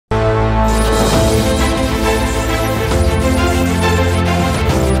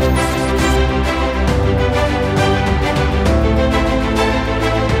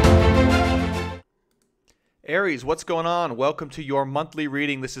Aries, what's going on? Welcome to your monthly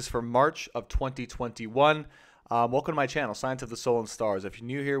reading. This is for March of 2021. Welcome to my channel, Science of the Soul and Stars. If you're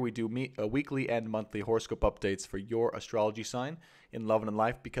new here, we do weekly and monthly horoscope updates for your astrology sign in love and in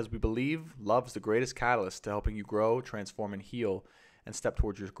life because we believe love's the greatest catalyst to helping you grow, transform, and heal and step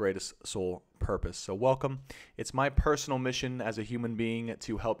towards your greatest soul purpose. So welcome. It's my personal mission as a human being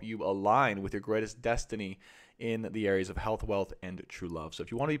to help you align with your greatest destiny in the areas of health, wealth, and true love. So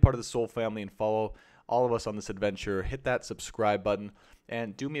if you want to be part of the soul family and follow all of us on this adventure, hit that subscribe button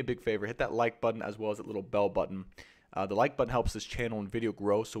and do me a big favor, hit that like button as well as that little bell button. The like button helps this channel and video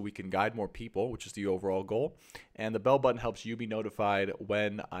grow so we can guide more people, which is the overall goal. And the bell button helps you be notified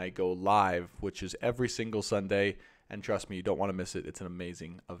when I go live, which is every single Sunday. And trust me, you don't want to miss it. It's an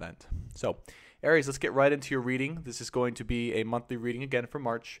amazing event. So, Aries, let's get right into your reading. This is going to be a monthly reading again for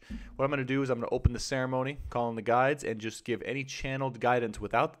March. What I'm going to do is I'm going to open the ceremony, call in the guides, and just give any channeled guidance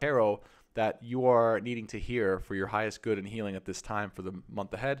without the tarot that you are needing to hear for your highest good and healing at this time for the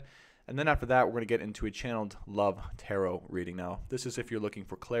month ahead. And then after that, we're going to get into a channeled love tarot reading. Now, this is if you're looking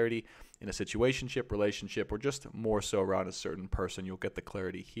for clarity in a situationship, relationship, or just more so around a certain person. You'll get the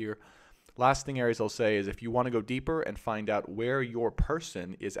clarity here. Last thing, Aries, I'll say is if you want to go deeper and find out where your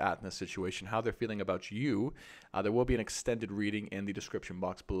person is at in this situation, how they're feeling about you, there will be an extended reading in the description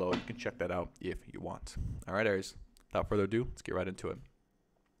box below. You can check that out if you want. All right, Aries, without further ado, let's get right into it.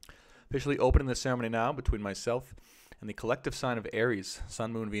 Officially opening the ceremony now between myself and the collective sign of Aries,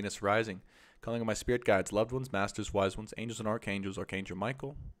 Sun, Moon, Venus, Rising. Calling on my spirit guides, loved ones, masters, wise ones, angels and archangels, Archangel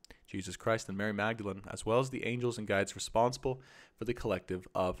Michael, Jesus Christ, and Mary Magdalene, as well as the angels and guides responsible for the collective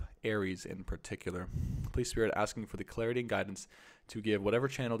of Aries in particular. Please, Spirit, asking for the clarity and guidance to give whatever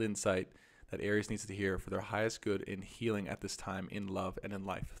channeled insight that Aries needs to hear for their highest good in healing at this time in love and in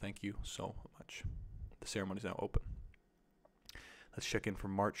life. Thank you so much. The ceremony is now open. Let's check in for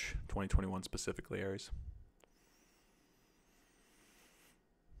March 2021 specifically, Aries.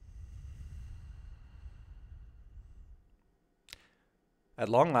 At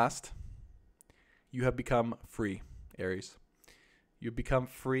long last, you have become free, Aries. You've become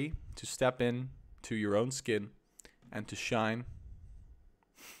free to step in to your own skin and to shine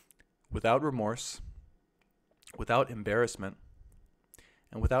without remorse, without embarrassment,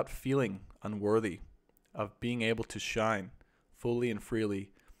 and without feeling unworthy of being able to shine fully and freely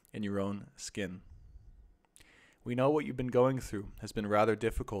in your own skin. We know what you've been going through has been rather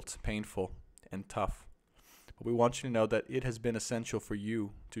difficult, painful, and tough. But we want you to know that it has been essential for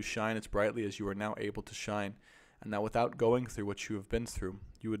you to shine as brightly as you are now able to shine, and that without going through what you have been through,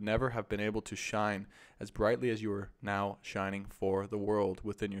 you would never have been able to shine as brightly as you are now shining for the world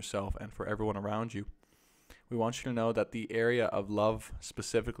within yourself and for everyone around you. We want you to know that the area of love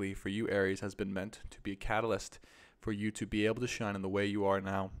specifically for you, Aries, has been meant to be a catalyst for you to be able to shine in the way you are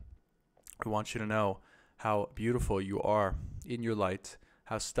now. We want you to know how beautiful you are in your light,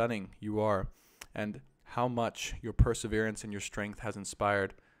 how stunning you are, and how much your perseverance and your strength has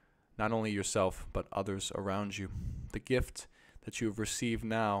inspired not only yourself, but others around you. The gift that you have received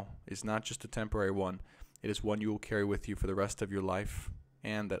now is not just a temporary one. It is one you will carry with you for the rest of your life,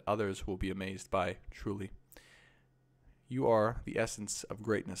 and that others will be amazed by, truly. You are the essence of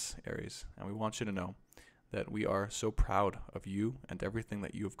greatness, Aries, and we want you to know that we are so proud of you and everything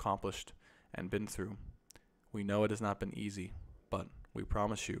that you have accomplished and been through. We know it has not been easy, but we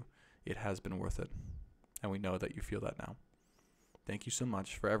promise you it has been worth it. And we know that you feel that now. Thank you so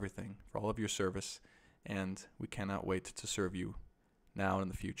much for everything, for all of your service, and we cannot wait to serve you now and in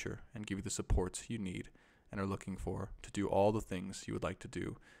the future and give you the support you need and are looking for to do all the things you would like to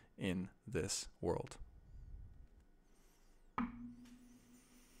do in this world.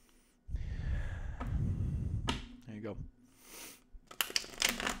 There you go.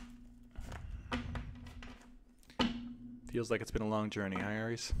 Feels like it's been a long journey, huh,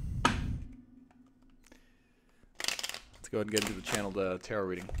 Aries? Let's go ahead and get into the channeled tarot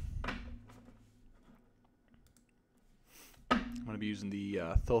reading. I'm going to be using the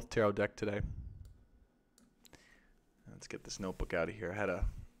Thoth Tarot deck today. Let's get this notebook out of here. I had a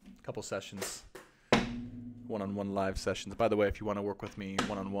couple sessions, one-on-one live sessions. By the way, if you want to work with me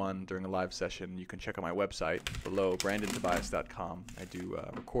one-on-one during a live session, you can check out my website below, brandontobias.com. I do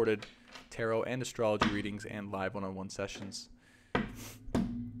recorded tarot and astrology readings and live one-on-one sessions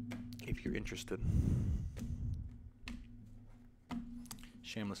if you're interested.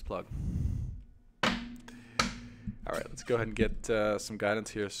 Shameless plug. All right, let's go ahead and get some guidance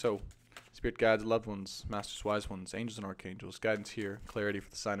here. So, spirit guides, loved ones, masters, wise ones, angels and archangels, guidance here, clarity for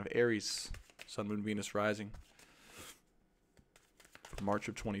the sign of Aries, Sun, Moon, Venus, Rising, for March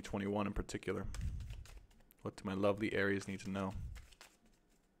of 2021 in particular. What do my lovely Aries need to know?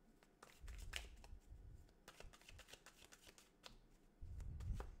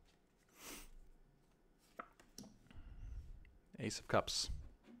 Ace of Cups.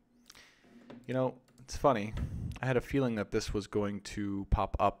 You know, it's funny. I had a feeling that this was going to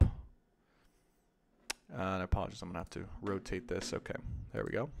pop up. And I apologize. I'm going to have to rotate this. Okay, there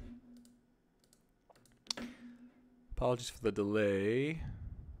we go. Apologies for the delay.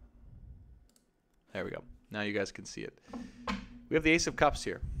 There we go. Now you guys can see it. We have the Ace of Cups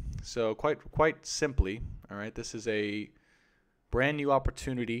here. So quite simply, all right, this is a brand new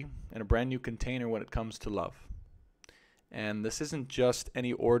opportunity and a brand new container when it comes to love. And this isn't just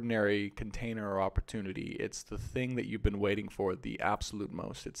any ordinary container or opportunity. It's the thing that you've been waiting for the absolute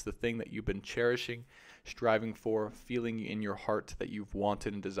most. It's the thing that you've been cherishing, striving for, feeling in your heart that you've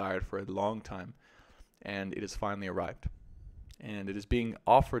wanted and desired for a long time. And it has finally arrived. And it is being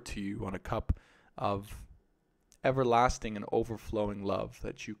offered to you on a cup of everlasting and overflowing love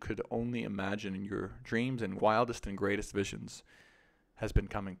that you could only imagine in your dreams and wildest and greatest visions has been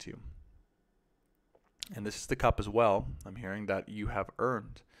coming to you. And this is the cup as well, I'm hearing, that you have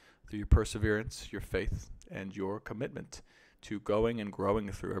earned through your perseverance, your faith, and your commitment to going and growing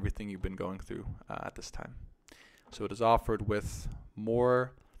through everything you've been going through at this time. So it is offered with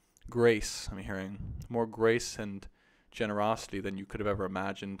more grace, I'm hearing, more grace and generosity than you could have ever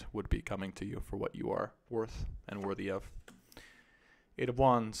imagined would be coming to you for what you are worth and worthy of. Eight of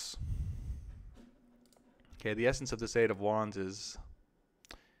Wands. Okay, the essence of this Eight of Wands is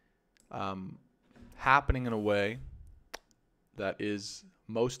happening in a way that is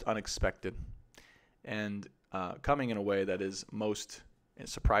most unexpected and coming in a way that is most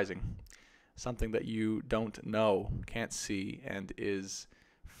surprising. Something that you don't know, can't see, and is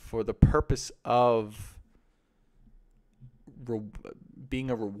for the purpose of being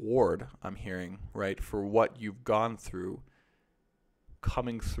a reward, I'm hearing, right, for what you've gone through,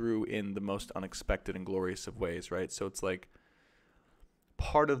 coming through in the most unexpected and glorious of ways, right? So it's like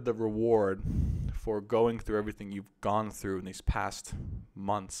part of the reward for going through everything you've gone through in these past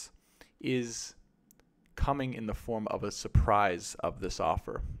months is coming in the form of a surprise of this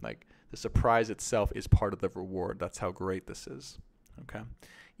offer. Like the surprise itself is part of the reward. That's how great this is. Okay.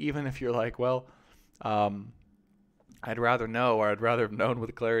 Even if you're like, well, I'd rather know, or I'd rather have known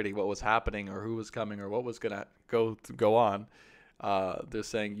with clarity what was happening or who was coming or what was going to go on. They're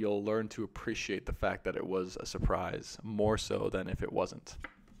saying you'll learn to appreciate the fact that it was a surprise more so than if it wasn't.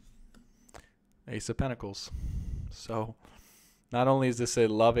 Ace of Pentacles. So not only is this a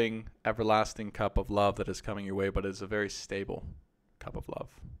loving, everlasting cup of love that is coming your way, but it's a very stable cup of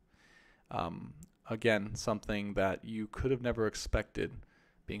love. Again, something that you could have never expected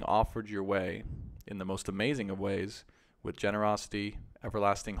being offered your way in the most amazing of ways, with generosity,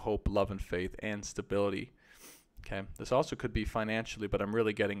 everlasting hope, love and faith, and stability. Okay, this also could be financially, but I'm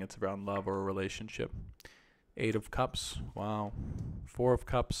really getting it's around love or a relationship. Eight of Cups, wow. Four of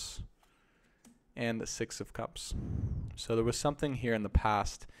Cups, and the Six of Cups. So there was something here in the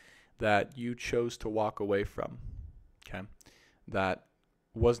past that you chose to walk away from, okay, that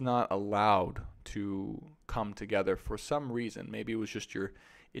was not allowed to come together for some reason. Maybe it was just your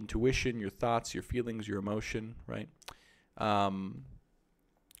intuition, your thoughts, your feelings, your emotion, right?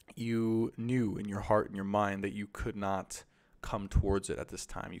 You knew in your heart and your mind that you could not come towards it at this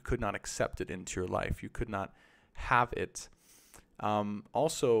time. You could not accept it into your life. You could not have it.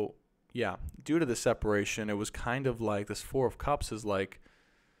 Also, yeah, due to the separation, it was kind of like this Four of Cups is like,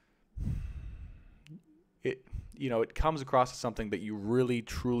 it comes across as something that you really,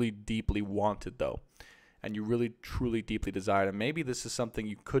 truly, deeply wanted, though, and you really, truly, deeply desired. And maybe this is something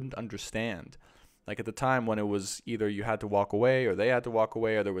you couldn't understand. Like at the time when it was either you had to walk away or they had to walk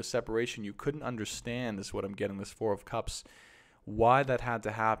away or there was separation, you couldn't understand, is what I'm getting, this Four of Cups, why that had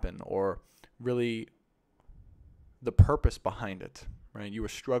to happen, or really the purpose behind it, right? You were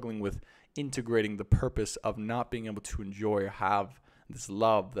struggling with integrating the purpose of not being able to enjoy or have this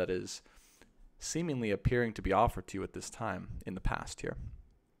love that is seemingly appearing to be offered to you at this time in the past here,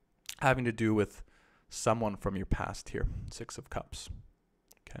 having to do with someone from your past here. Six of Cups.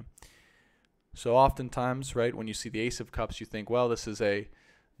 Okay. So oftentimes, right, when you see the Ace of Cups, you think, well, this is a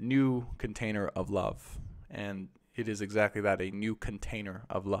new container of love. And it is exactly that, a new container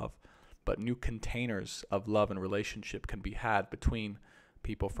of love. But new containers of love and relationship can be had between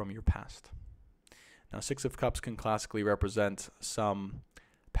people from your past. Now, Six of Cups can classically represent some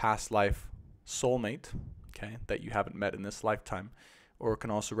past life soulmate, okay, that you haven't met in this lifetime. Or it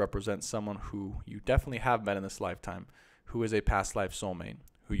can also represent someone who you definitely have met in this lifetime, who is a past life soulmate,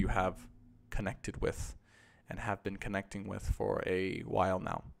 who you have connected with and have been connecting with for a while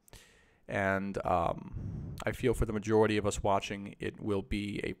now. And I feel for the majority of us watching, it will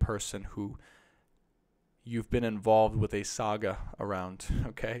be a person who you've been involved with a saga around,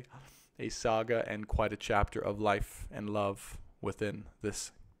 okay? A saga and quite a chapter of life and love within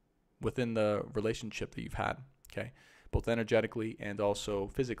the relationship that you've had, okay, both energetically and also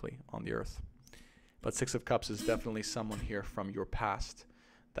physically on the earth. But Six of Cups is definitely someone here from your past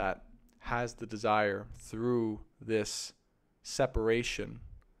that has the desire through this separation,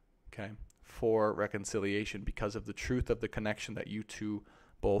 okay, for reconciliation because of the truth of the connection that you two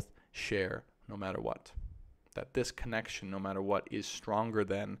both share no matter what. That this connection, no matter what, is stronger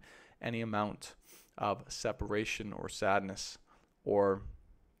than any amount of separation or sadness or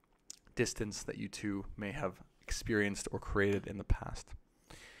distance that you two may have experienced or created in the past.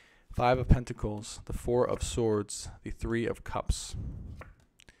 Five of Pentacles, the Four of Swords, the Three of Cups,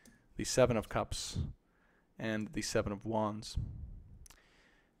 the Seven of Cups, and the Seven of Wands.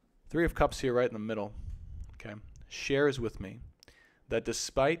 Three of Cups here right in the middle, okay, shares with me that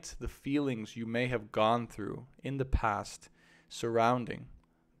despite the feelings you may have gone through in the past surrounding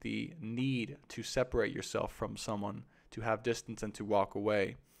the need to separate yourself from someone, to have distance and to walk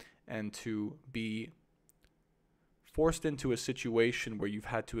away, and to be forced into a situation where you've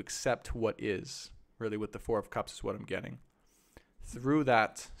had to accept what is, really with the Four of Cups is what I'm getting. Through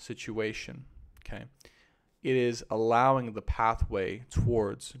that situation, okay, it is allowing the pathway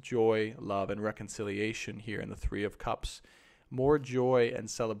towards joy, love, and reconciliation here in the Three of Cups. More joy and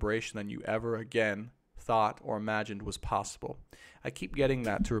celebration than you ever again thought or imagined was possible. I keep getting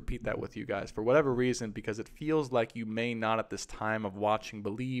that to repeat that with you guys for whatever reason, because it feels like you may not at this time of watching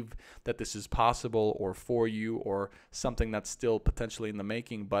believe that this is possible or for you or something that's still potentially in the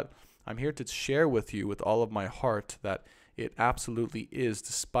making. But I'm here to share with you with all of my heart that it absolutely is,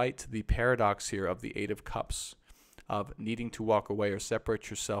 despite the paradox here of the Eight of Cups, of needing to walk away or separate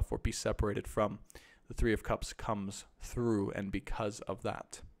yourself or be separated from. The Three of Cups comes through, and because of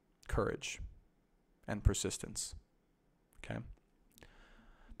that, courage and persistence, okay?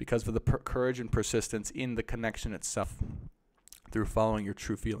 Because of the courage and persistence in the connection itself, through following your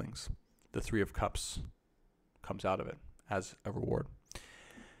true feelings, the Three of Cups comes out of it as a reward.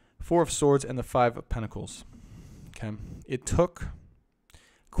 Four of Swords and the Five of Pentacles, okay? It took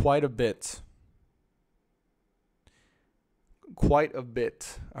quite a bit,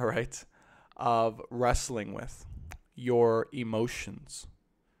 all right, of wrestling with your emotions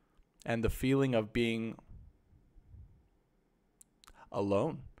and the feeling of being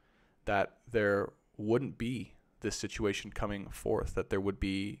alone, that there wouldn't be this situation coming forth, that there would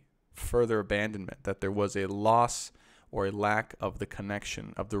be further abandonment, that there was a loss or a lack of the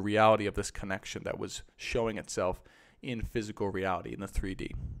connection, of the reality of this connection that was showing itself in physical reality, in the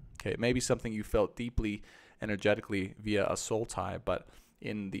 3D. Okay, it may be something you felt deeply energetically via a soul tie, but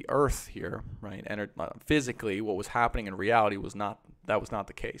in the earth here, right, physically, what was happening in reality was not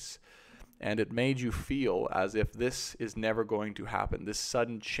the case. And it made you feel as if this is never going to happen. This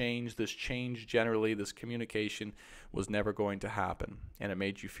sudden change, this change generally, this communication was never going to happen. And it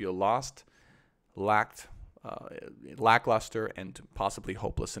made you feel lost, lackluster, and possibly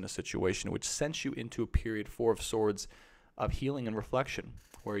hopeless in a situation, which sent you into a period, Four of Swords, of healing and reflection,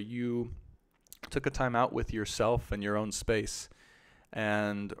 where you took a time out with yourself and your own space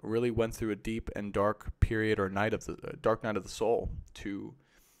and really went through a deep and dark period or dark night of the soul to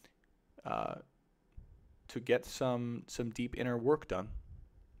get some deep inner work done.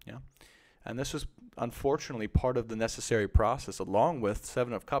 Yeah. And this was unfortunately part of the necessary process, along with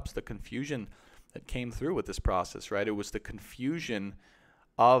Seven of Cups, the confusion that came through with this process, right? It was the confusion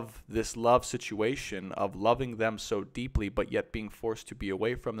of this love situation, of loving them so deeply, but yet being forced to be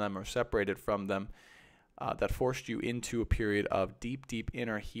away from them or separated from them, that forced you into a period of deep, deep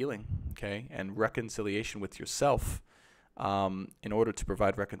inner healing, okay, and reconciliation with yourself, in order to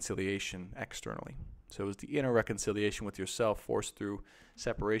provide reconciliation externally. So it was the inner reconciliation with yourself forced through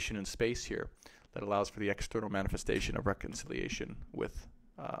separation and space here that allows for the external manifestation of reconciliation with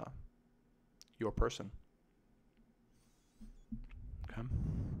your person. Okay.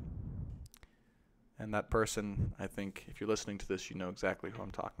 And that person, I think, if you're listening to this, you know exactly who I'm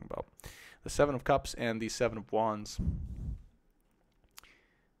talking about. The Seven of Cups and the Seven of Wands.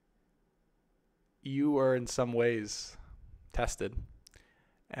 You are in some ways tested,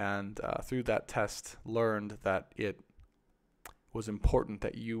 and through that test learned that it was important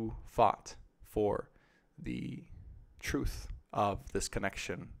that you fought for the truth of this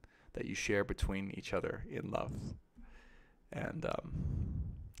connection that you share between each other in love. And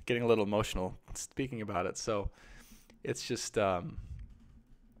getting a little emotional speaking about it, so it's just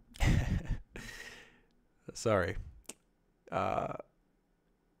sorry.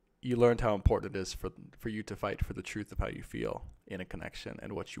 You learned how important it is for you to fight for the truth of how you feel in a connection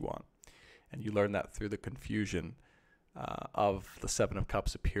and what you want. And you learned that through the confusion of the Seven of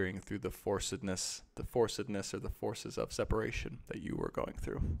Cups appearing through the forcedness or the forces of separation that you were going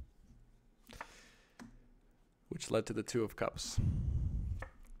through, which led to the Two of Cups,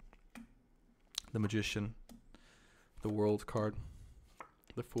 the Magician, the World card,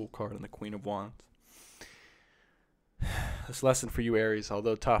 the Fool card, and the Queen of Wands. This lesson for you, Aries,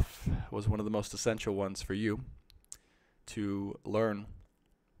 although tough, was one of the most essential ones for you to learn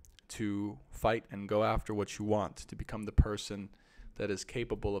to fight and go after what you want, to become the person that is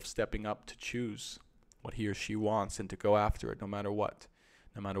capable of stepping up to choose what he or she wants and to go after it no matter what.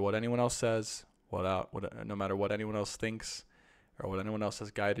 No matter what anyone else says, no matter what anyone else thinks, or what anyone else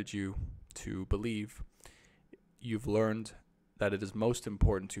has guided you to believe, you've learned that it is most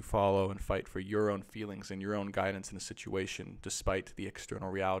important to follow and fight for your own feelings and your own guidance in a situation despite the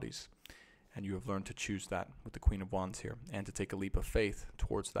external realities. And you have learned to choose that with the Queen of Wands here and to take a leap of faith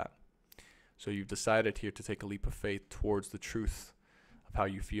towards that. So you've decided here to take a leap of faith towards the truth of how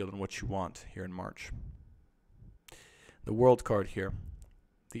you feel and what you want here in March. The World card here,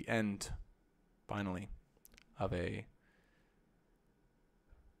 the end, finally, of a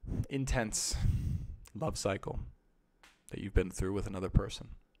intense love cycle that you've been through with another person.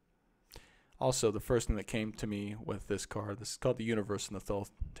 Also, the first thing that came to me with this card, this is called the Universe in the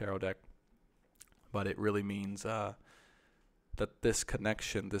Thoth Tarot deck, but it really means that this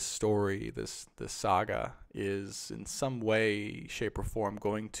connection, this story, this saga is in some way, shape, or form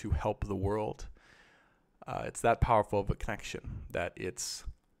going to help the world. It's that powerful of a connection that it's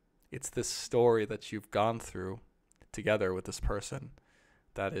this story that you've gone through together with this person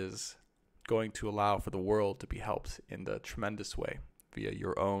that is going to allow for the world to be helped in a tremendous way via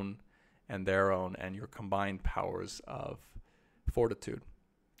your own and their own and your combined powers of fortitude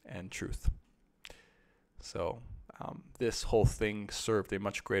and truth. So this whole thing served a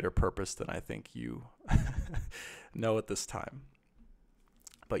much greater purpose than I think you know at this time.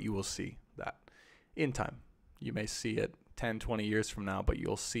 But you will see that in time. You may see it 10, 20 years from now, but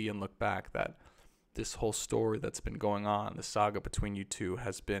you'll see and look back that this whole story that's been going on, the saga between you two,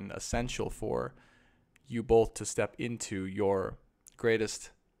 has been essential for you both to step into your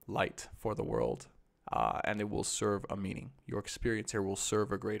greatest light for the world, and it will serve a meaning. Your experience here will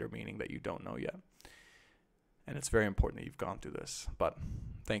serve a greater meaning that you don't know yet. And it's very important that you've gone through this, but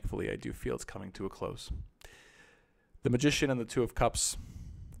thankfully I do feel it's coming to a close. The Magician and the Two of Cups.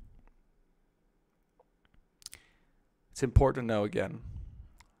 It's important to know again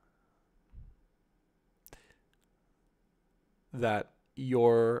that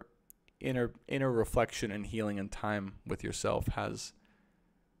your inner reflection and healing and time with yourself has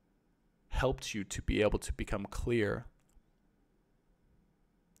helped you to be able to become clear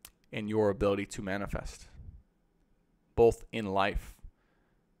in your ability to manifest, both in life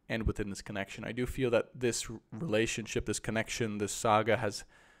and within this connection. I do feel that this relationship, this connection, this saga has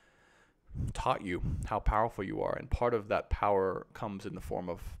taught you how powerful you are, and part of that power comes in the form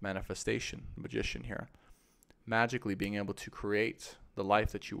of manifestation. Magician here, magically being able to create the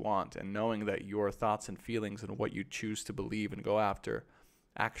life that you want, and knowing that your thoughts and feelings and what you choose to believe and go after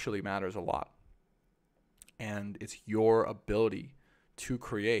actually matters a lot. And it's your ability to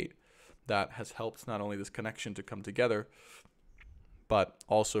create that has helped not only this connection to come together, but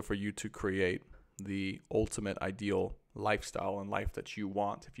also for you to create the ultimate ideal lifestyle and life that you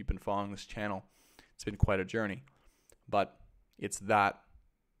want. If you've been following this channel, it's been quite a journey, but it's that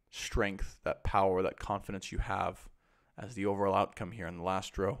strength, that power, that confidence you have as the overall outcome here in the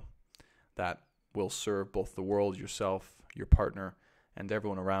last row that will serve both the world, yourself, your partner, and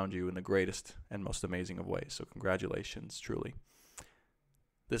everyone around you in the greatest and most amazing of ways. So congratulations, truly.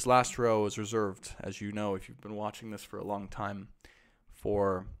 This last row is reserved, as you know, if you've been watching this for a long time,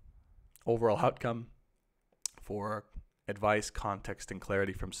 for overall outcome, for advice, context, and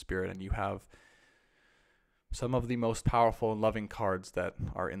clarity from Spirit. And you have some of the most powerful and loving cards that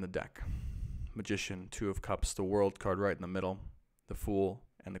are in the deck. Magician, Two of Cups, the World card right in the middle, the Fool,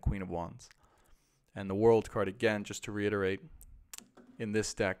 and the Queen of Wands. And the World card, again, just to reiterate, in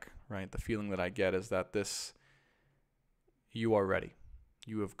this deck, right, the feeling that I get is that you are ready.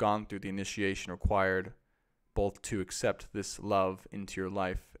 You have gone through the initiation required both to accept this love into your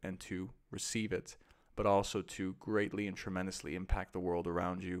life and to receive it, but also to greatly and tremendously impact the world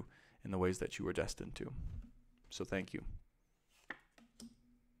around you in the ways that you were destined to. So thank you.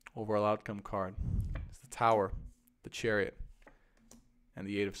 Overall outcome card is the Tower, the Chariot, and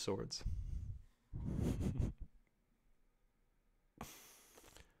the Eight of Swords.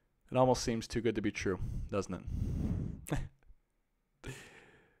 It almost seems too good to be true, doesn't it?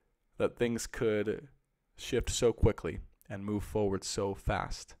 That things could shift so quickly and move forward so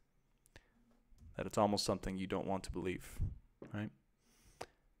fast that it's almost something you don't want to believe, right?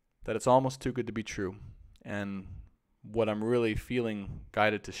 That it's almost too good to be true. And what I'm really feeling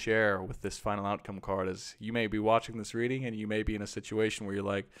guided to share with this final outcome card is you may be watching this reading and you may be in a situation where you're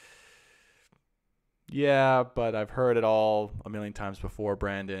like, yeah, but I've heard it all a million times before,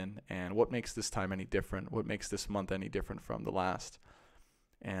 Brandon, and what makes this time any different? What makes this month any different from the last?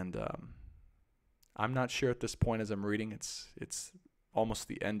 And I'm not sure at this point as I'm reading. It's almost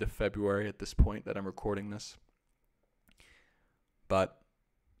the end of February at this point that I'm recording this. But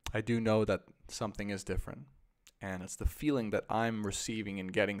I do know that something is different. And it's the feeling that I'm receiving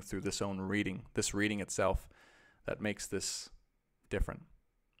and getting through this reading itself, that makes this different.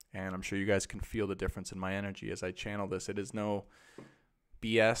 And I'm sure you guys can feel the difference in my energy as I channel this. It is no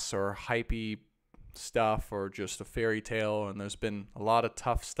BS or hypey stuff or just a fairy tale. And there's been a lot of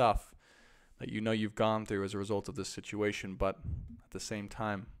tough stuff that you know you've gone through as a result of this situation. But at the same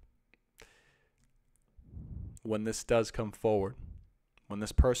time, when this does come forward, when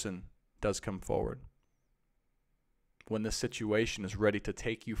this person does come forward, when this situation is ready to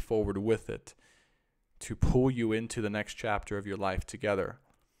take you forward with it, to pull you into the next chapter of your life together,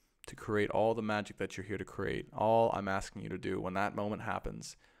 to create all the magic that you're here to create, all I'm asking you to do when that moment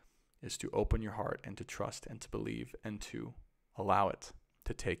happens is to open your heart and to trust and to believe and to allow it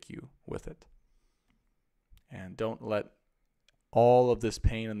to take you with it. And don't let all of this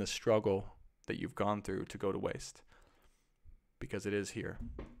pain and this struggle that you've gone through to go to waste, because it is here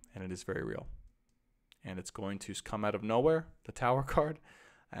and it is very real. And it's going to come out of nowhere, the Tower card,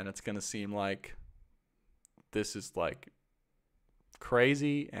 and it's going to seem like this is like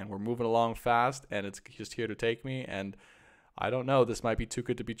crazy and we're moving along fast and it's just here to take me, and I don't know, this might be too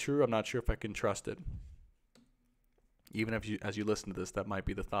good to be true. I'm not sure if I can trust it. Even if as you listen to this, that might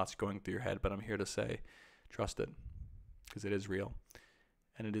be the thoughts going through your head, but I'm here to say trust it, because it is real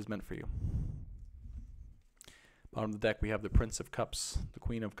and it is meant for you. Bottom of the deck, we have the Prince of Cups, the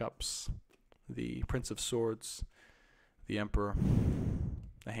Queen of Cups, the Prince of Swords, the Emperor,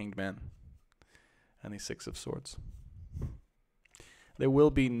 the Hanged Man, and the Six of Swords. There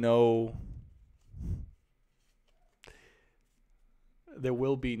will be no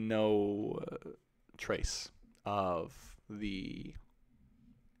trace of the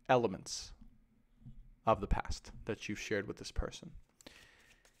elements of the past that you've shared with this person.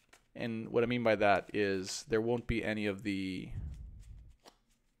 And what I mean by that is there won't be any of the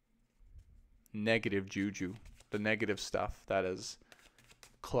negative juju, the negative stuff that has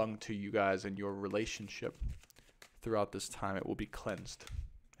clung to you guys and your relationship throughout this time. It will be cleansed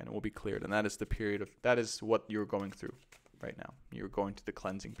and it will be cleared. And that is that is what you're going through right now. You're going through the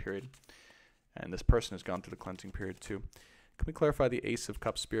cleansing period. And this person has gone through the cleansing period too. Can we clarify the Ace of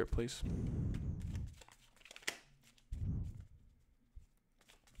Cups spirit, please?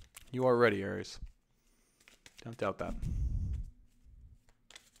 You are ready, Aries. Don't doubt that.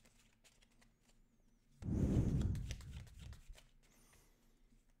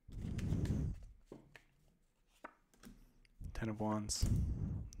 Ten of Wands,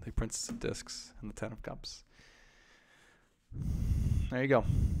 the Princess of Discs, and the Ten of Cups. There you go.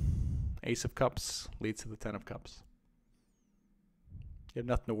 Ace of Cups leads to the Ten of Cups. You have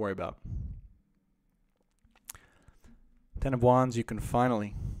nothing to worry about. Ten of Wands, you can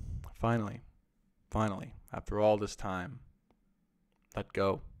finally, after all this time, let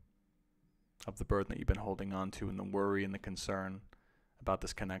go of the burden that you've been holding on to and the worry and the concern about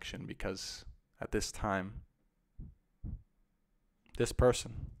this connection, because at this time, this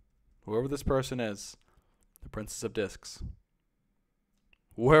person, whoever this person is, the Princess of Discs,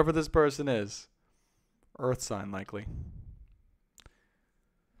 whoever this person is, Earth sign likely,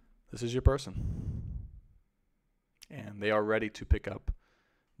 this is your person. And they are ready to pick up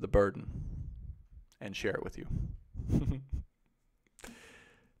the burden and share it with you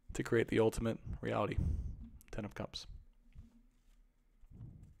to create the ultimate reality. Ten of Cups.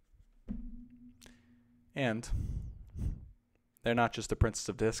 And they're not just the Princess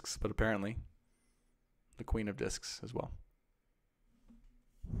of Discs, but apparently the Queen of Discs as well,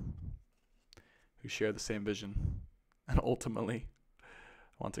 who share the same vision and ultimately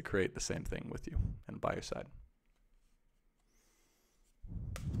want to create the same thing with you and by your side.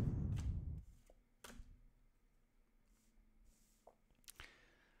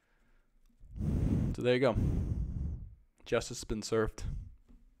 So there you go. Justice has been served.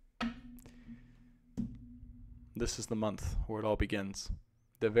 This is the month where it all begins.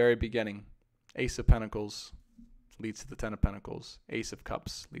 The very beginning. Ace of Pentacles leads to the Ten of Pentacles. Ace of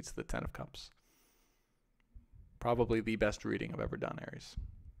Cups leads to the Ten of Cups. Probably the best reading I've ever done, Aries.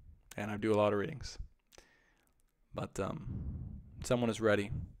 And I do a lot of readings. But someone is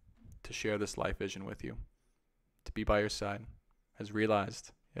ready to to share this life vision with you, to be by your side, has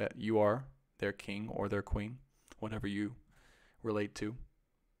realized that you are their king or their queen, whatever you relate to,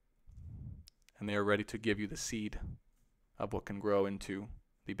 and they are ready to give you the seed of what can grow into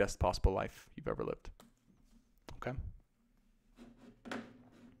the best possible life you've ever lived. Okay?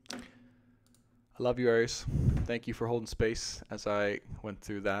 I love you, Aries. Thank you for holding space as I went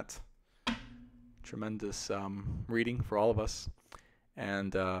through that tremendous reading for all of us.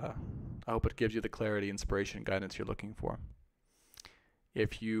 And I hope it gives you the clarity, inspiration, and guidance you're looking for.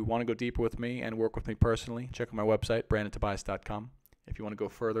 If you want to go deeper with me and work with me personally, check out my website, brandontobias.com. If you want to go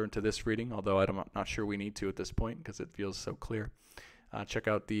further into this reading, although I'm not sure we need to at this point because it feels so clear, check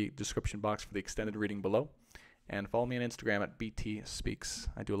out the description box for the extended reading below. And follow me on Instagram at btspeaks.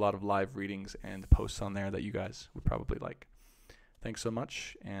 I do a lot of live readings and posts on there that you guys would probably like. Thanks so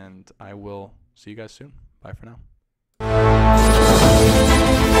much, and I will see you guys soon. Bye for now.